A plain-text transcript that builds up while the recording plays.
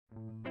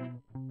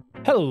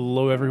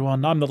Hello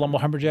everyone, I'm the Lumble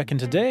Lumberjack and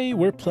today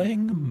we're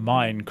playing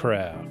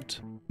Minecraft.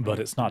 But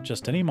it's not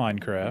just any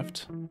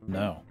Minecraft,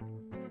 no.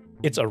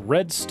 It's a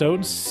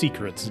Redstone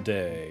Secrets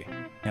day,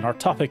 and our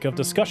topic of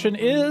discussion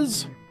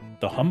is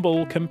the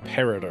humble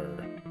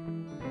comparator.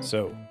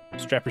 So,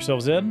 strap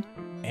yourselves in,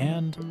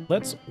 and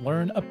let's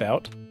learn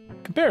about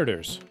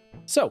comparators.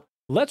 So,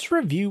 let's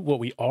review what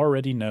we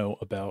already know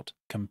about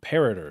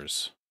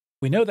comparators.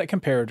 We know that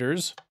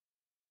comparators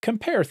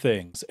compare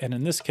things, and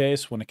in this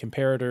case, when a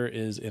comparator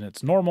is in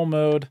its normal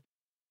mode,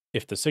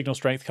 if the signal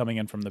strength coming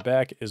in from the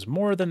back is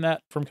more than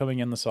that from coming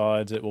in the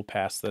sides, it will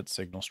pass that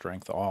signal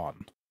strength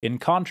on. In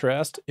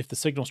contrast, if the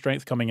signal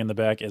strength coming in the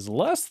back is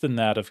less than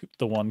that of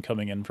the one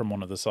coming in from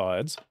one of the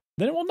sides,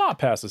 then it will not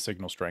pass the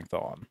signal strength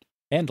on.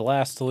 And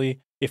lastly,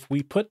 if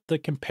we put the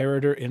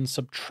comparator in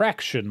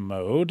subtraction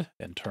mode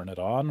and turn it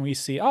on, we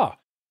see,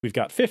 we've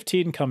got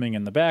 15 coming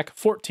in the back,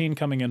 14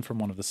 coming in from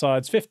one of the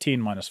sides, 15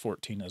 minus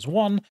 14 is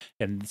 1,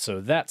 and so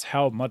that's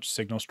how much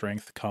signal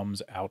strength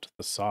comes out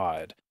the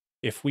side.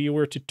 If we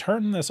were to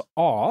turn this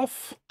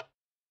off,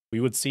 we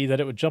would see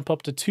that it would jump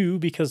up to 2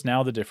 because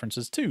now the difference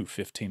is 2.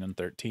 15 and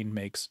 13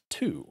 makes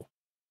 2.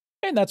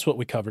 And that's what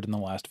we covered in the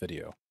last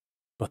video.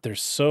 But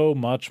there's so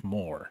much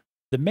more.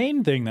 The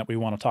main thing that we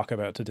want to talk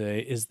about today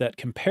is that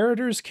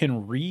comparators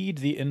can read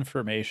the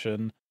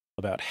information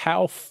about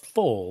how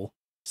full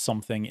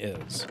something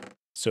is.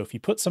 So if you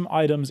put some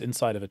items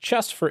inside of a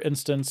chest, for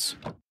instance,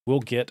 we'll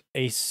get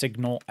a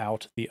signal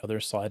out the other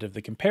side of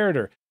the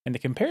comparator. And the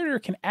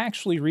comparator can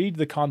actually read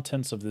the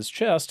contents of this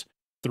chest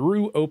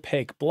through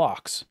opaque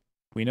blocks.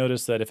 We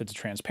notice that if it's a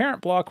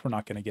transparent block, we're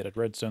not going to get a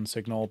redstone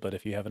signal, but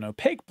if you have an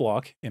opaque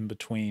block in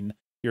between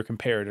your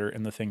comparator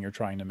and the thing you're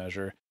trying to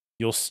measure,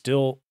 you'll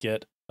still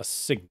get a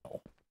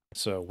signal.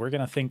 So we're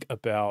going to think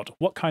about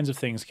what kinds of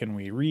things can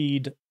we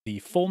read the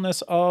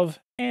fullness of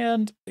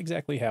and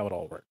exactly how it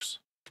all works.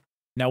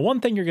 Now,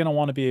 one thing you're going to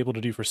want to be able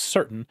to do for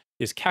certain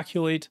is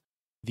calculate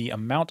the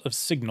amount of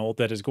signal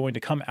that is going to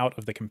come out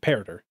of the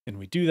comparator, and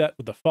we do that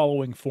with the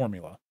following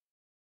formula.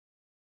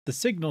 The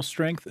signal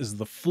strength is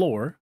the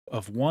floor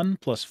of 1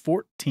 plus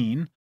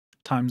 14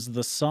 times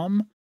the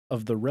sum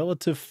of the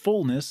relative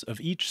fullness of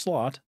each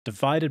slot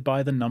divided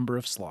by the number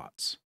of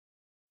slots.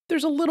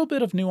 There's a little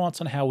bit of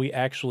nuance on how we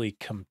actually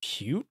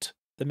compute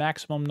the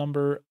maximum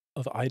number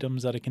of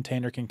items that a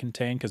container can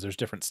contain because there's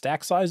different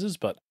stack sizes,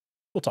 but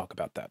we'll talk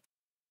about that.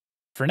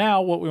 For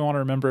now, what we want to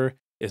remember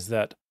is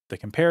that the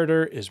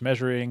comparator is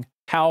measuring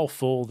how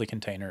full the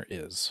container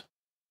is.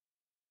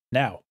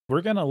 Now,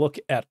 we're going to look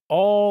at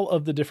all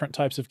of the different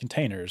types of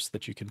containers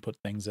that you can put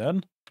things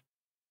in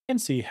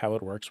and see how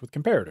it works with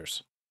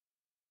comparators.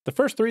 The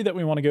first three that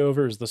we want to go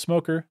over is the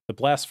smoker, the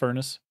blast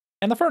furnace,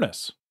 and the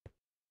furnace.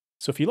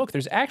 So if you look,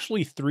 there's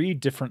actually 3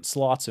 different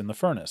slots in the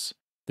furnace.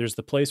 There's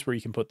the place where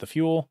you can put the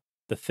fuel,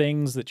 the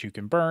things that you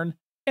can burn,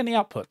 and the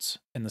outputs.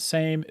 And the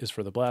same is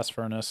for the blast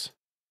furnace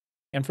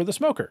and for the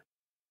smoker.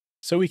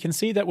 So we can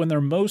see that when they're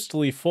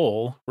mostly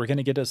full, we're going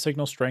to get a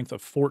signal strength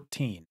of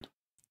 14.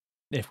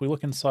 If we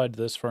look inside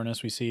this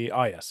furnace, we see,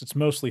 yes, it's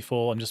mostly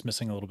full. I'm just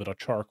missing a little bit of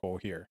charcoal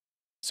here.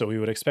 So we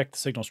would expect the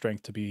signal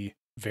strength to be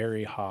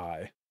very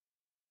high.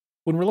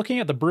 When we're looking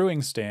at the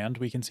brewing stand,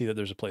 we can see that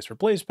there's a place for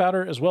blaze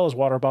powder, as well as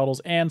water bottles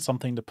and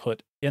something to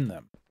put in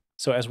them.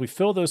 So as we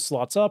fill those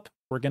slots up,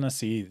 we're going to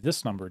see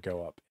this number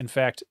go up. In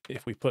fact,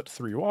 if we put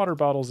 3 water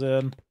bottles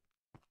in,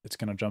 it's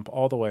going to jump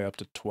all the way up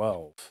to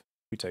 12. If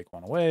we take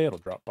one away, it'll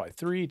drop by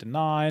 3 to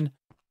 9,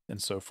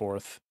 and so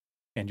forth.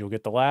 And you'll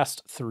get the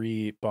last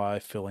 3 by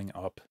filling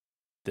up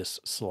this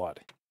slot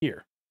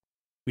here.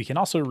 We can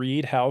also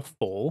read how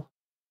full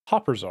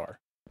hoppers are.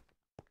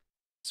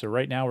 So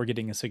right now we're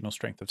getting a signal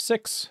strength of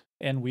 6,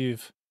 and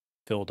we've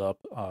filled up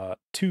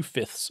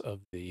 2/5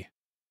 of the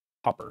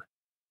hopper.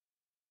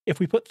 If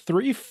we put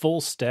 3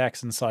 full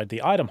stacks inside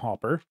the item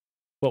hopper,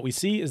 what we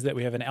see is that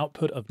we have an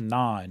output of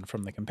 9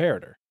 from the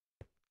comparator.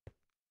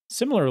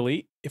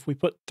 Similarly, if we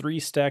put 3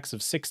 stacks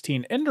of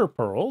 16 ender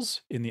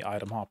pearls in the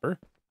item hopper,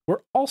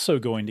 we're also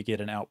going to get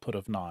an output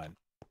of 9.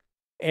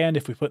 And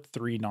if we put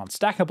 3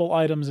 non-stackable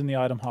items in the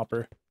item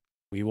hopper,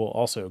 we will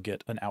also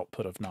get an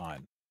output of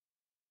 9.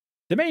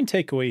 The main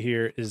takeaway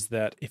here is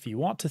that if you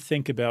want to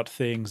think about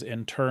things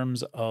in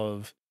terms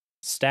of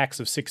stacks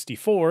of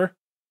 64,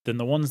 then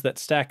the ones that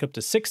stack up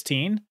to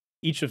 16,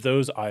 each of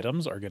those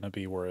items are going to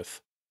be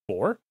worth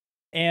 4,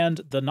 and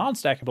the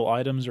non-stackable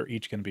items are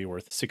each going to be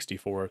worth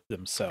 64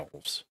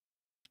 themselves.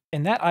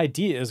 And that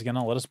idea is going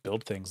to let us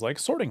build things like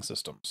sorting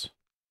systems.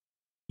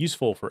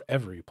 Useful for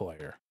every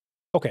player.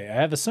 Okay, I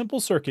have a simple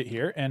circuit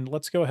here, and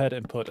let's go ahead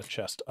and put a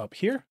chest up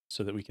here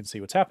so that we can see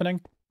what's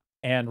happening.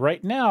 And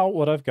right now,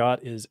 what I've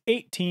got is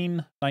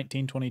 18,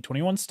 19, 20,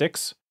 21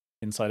 sticks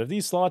inside of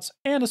these slots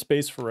and a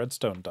space for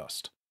redstone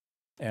dust.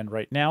 And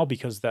right now,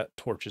 because that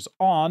torch is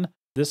on,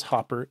 this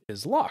hopper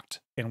is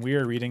locked, and we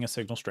are reading a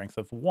signal strength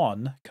of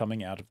 1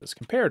 coming out of this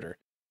comparator.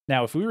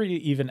 Now, if we were to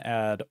even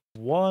add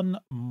 1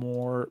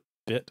 more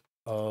bit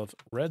of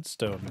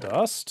redstone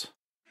dust,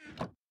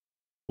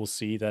 we'll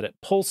see that it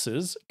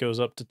pulses, goes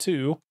up to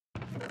 2,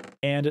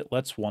 and it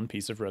lets 1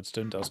 piece of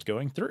redstone dust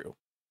going through.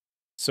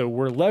 So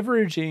we're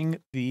leveraging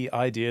the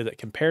idea that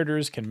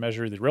comparators can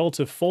measure the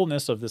relative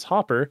fullness of this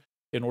hopper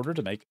in order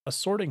to make a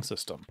sorting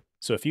system.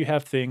 So if you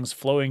have things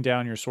flowing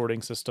down your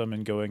sorting system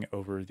and going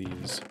over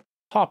these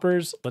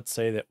hoppers, let's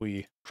say that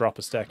we drop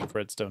a stack of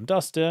redstone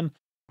dust in,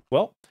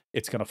 well,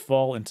 it's going to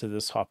fall into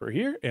this hopper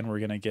here, and we're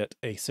going to get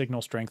a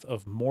signal strength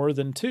of more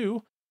than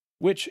 2,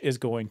 which is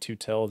going to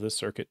tell this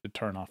circuit to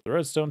turn off the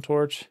redstone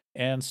torch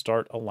and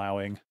start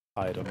allowing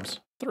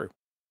items through.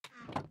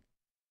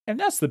 And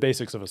that's the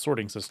basics of a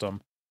sorting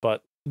system,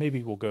 but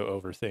maybe we'll go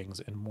over things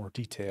in more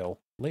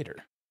detail later.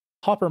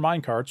 Hopper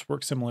minecarts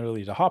work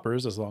similarly to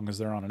hoppers as long as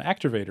they're on an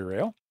activator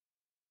rail.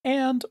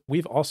 And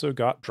we've also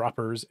got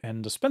droppers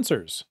and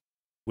dispensers,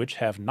 which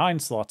have 9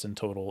 slots in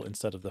total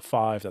instead of the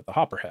 5 that the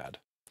hopper had.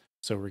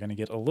 So we're going to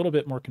get a little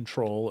bit more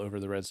control over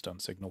the redstone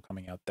signal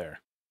coming out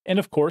there. And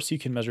of course, you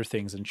can measure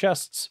things in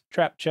chests,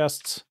 trap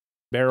chests,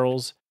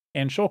 barrels,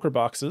 and shulker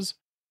boxes.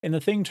 And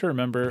the thing to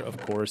remember, of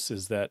course,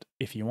 is that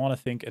if you want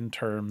to think in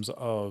terms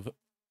of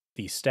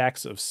the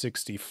stacks of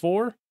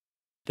 64,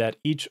 that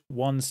each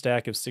one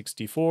stack of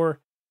 64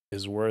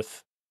 is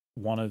worth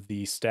one of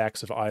the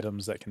stacks of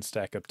items that can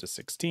stack up to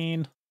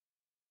 16.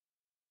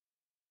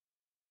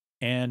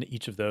 And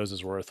each of those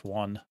is worth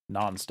one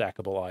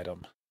non-stackable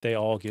item. They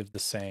all give the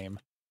same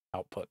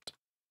output.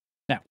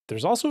 Now,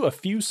 there's also a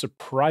few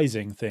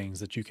surprising things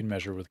that you can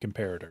measure with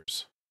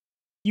comparators.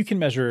 You can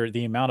measure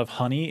the amount of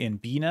honey in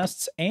bee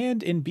nests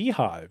and in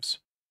beehives.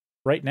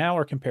 Right now,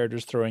 our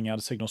comparator's throwing out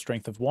a signal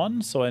strength of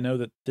 1, so I know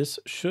that this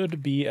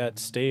should be at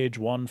stage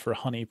 1 for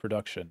honey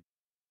production.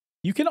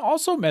 You can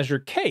also measure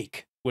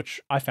cake, which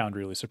I found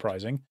really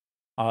surprising.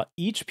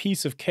 Each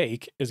piece of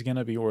cake is going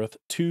to be worth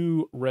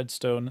 2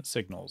 redstone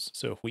signals.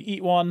 So if we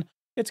eat one,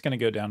 it's going to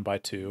go down by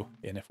 2,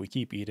 and if we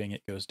keep eating,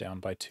 it goes down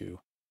by 2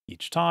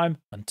 each time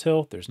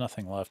until there's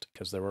nothing left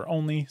because there were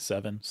only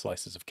 7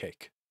 slices of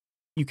cake.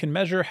 You can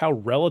measure how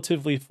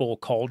relatively full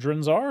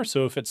cauldrons are.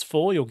 So if it's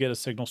full, you'll get a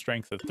signal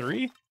strength of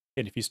 3.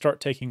 And if you start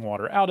taking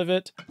water out of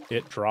it,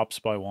 it drops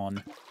by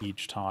 1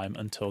 each time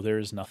until there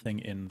is nothing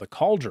in the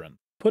cauldron.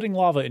 Putting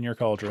lava in your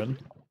cauldron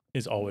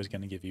is always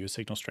going to give you a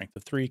signal strength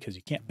of 3 because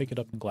you can't pick it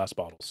up in glass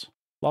bottles.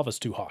 Lava's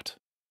too hot.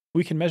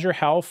 We can measure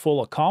how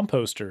full a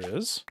composter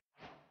is.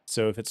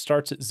 So if it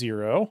starts at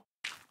 0,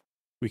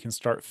 we can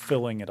start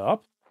filling it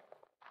up.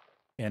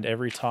 And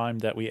every time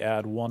that we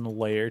add 1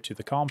 layer to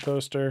the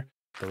composter,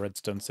 the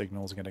redstone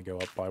signal is going to go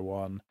up by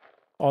 1,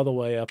 all the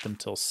way up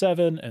until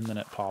 7, and then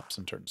it pops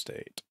and turns to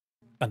 8.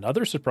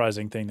 Another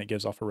surprising thing that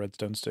gives off a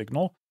redstone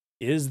signal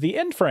is the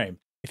end frame.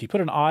 If you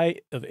put an eye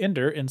of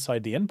ender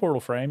inside the end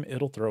portal frame,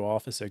 it'll throw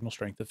off a signal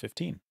strength of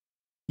 15.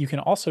 You can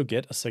also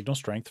get a signal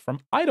strength from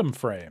item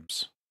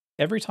frames.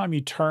 Every time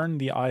you turn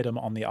the item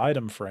on the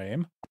item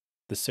frame,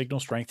 the signal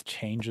strength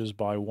changes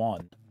by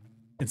 1.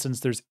 And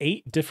since there's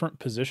 8 different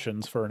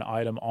positions for an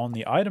item on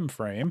the item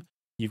frame,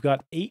 you've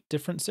got 8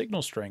 different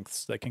signal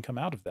strengths that can come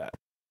out of that.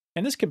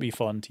 And this could be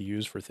fun to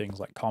use for things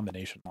like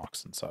combination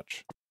locks and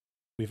such.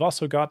 We've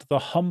also got the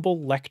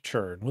Humble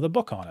Lectern with a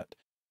book on it.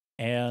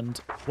 And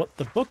what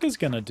the book is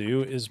going to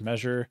do is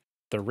measure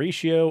the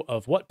ratio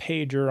of what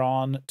page you're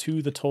on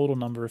to the total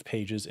number of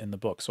pages in the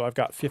book. So I've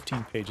got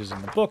 15 pages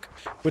in the book,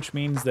 which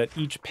means that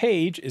each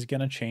page is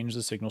going to change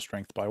the signal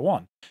strength by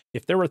 1.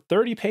 If there were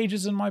 30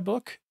 pages in my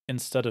book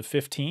instead of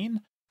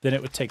 15, then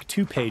it would take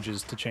 2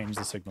 pages to change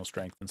the signal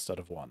strength instead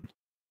of 1.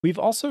 We've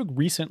also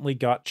recently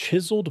got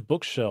chiseled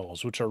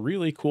bookshelves, which are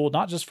really cool,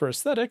 not just for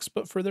aesthetics,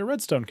 but for their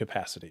redstone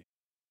capacity.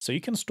 So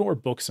you can store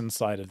books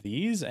inside of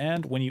these,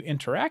 and when you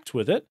interact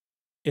with it,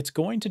 it's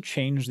going to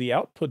change the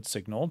output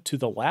signal to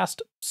the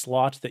last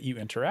slot that you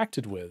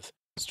interacted with,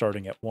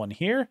 starting at 1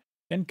 here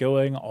and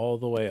going all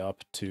the way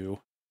up to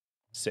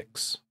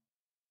 6.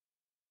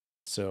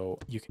 So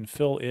you can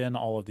fill in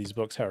all of these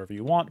books however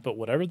you want, but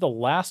whatever the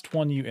last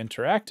one you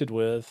interacted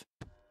with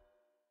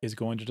is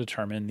going to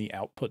determine the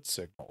output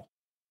signal.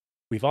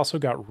 We've also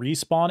got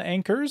respawn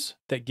anchors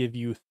that give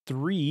you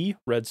 3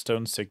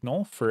 redstone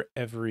signal for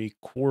every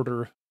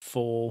quarter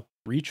full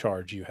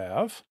recharge you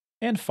have.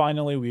 And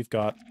finally, we've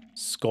got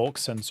skulk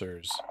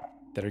sensors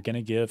that are going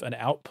to give an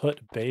output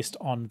based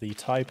on the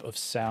type of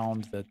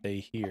sound that they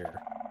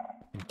hear.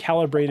 And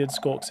calibrated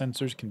skulk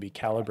sensors can be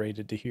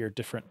calibrated to hear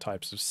different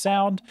types of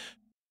sound,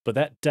 but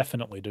that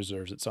definitely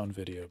deserves its own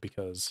video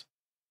because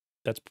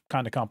that's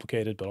kind of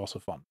complicated, but also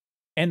fun.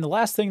 And the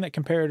last thing that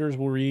comparators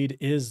will read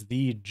is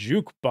the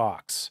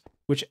jukebox,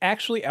 which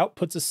actually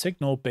outputs a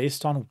signal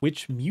based on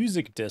which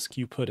music disc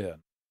you put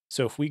in.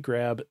 So if we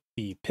grab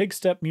the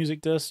Pigstep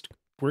music disc,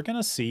 we're going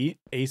to see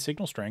a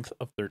signal strength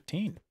of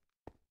 13,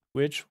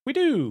 which we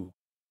do.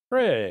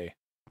 Hooray.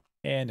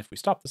 And if we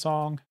stop the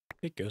song,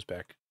 it goes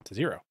back to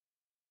 0.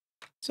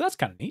 So that's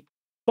kind of neat.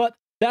 But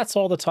that's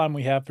all the time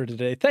we have for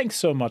today. Thanks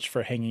so much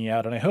for hanging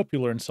out, and I hope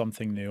you learned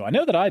something new. I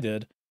know that I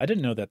did. I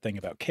didn't know that thing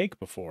about cake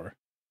before.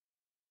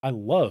 I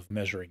love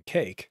measuring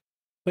cake.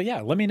 But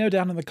yeah, let me know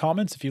down in the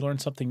comments if you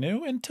learned something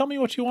new, and tell me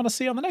what you want to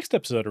see on the next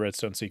episode of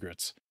Redstone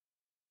Secrets.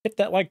 Hit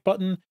that like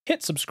button,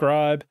 hit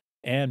subscribe,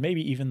 and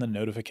maybe even the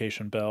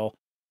notification bell.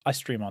 I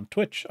stream on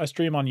Twitch. I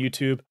stream on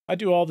YouTube. I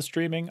do all the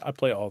streaming. I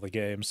play all the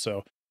games.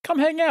 So come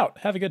hang out,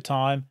 have a good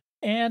time,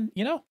 and,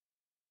 you know,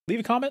 leave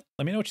a comment.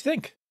 Let me know what you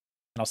think.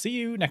 And I'll see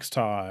you next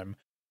time.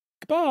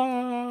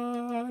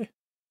 Goodbye.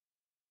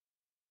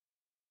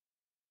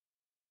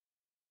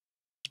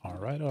 All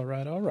right, all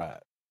right, all right.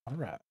 All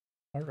right,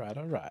 all right,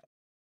 all right.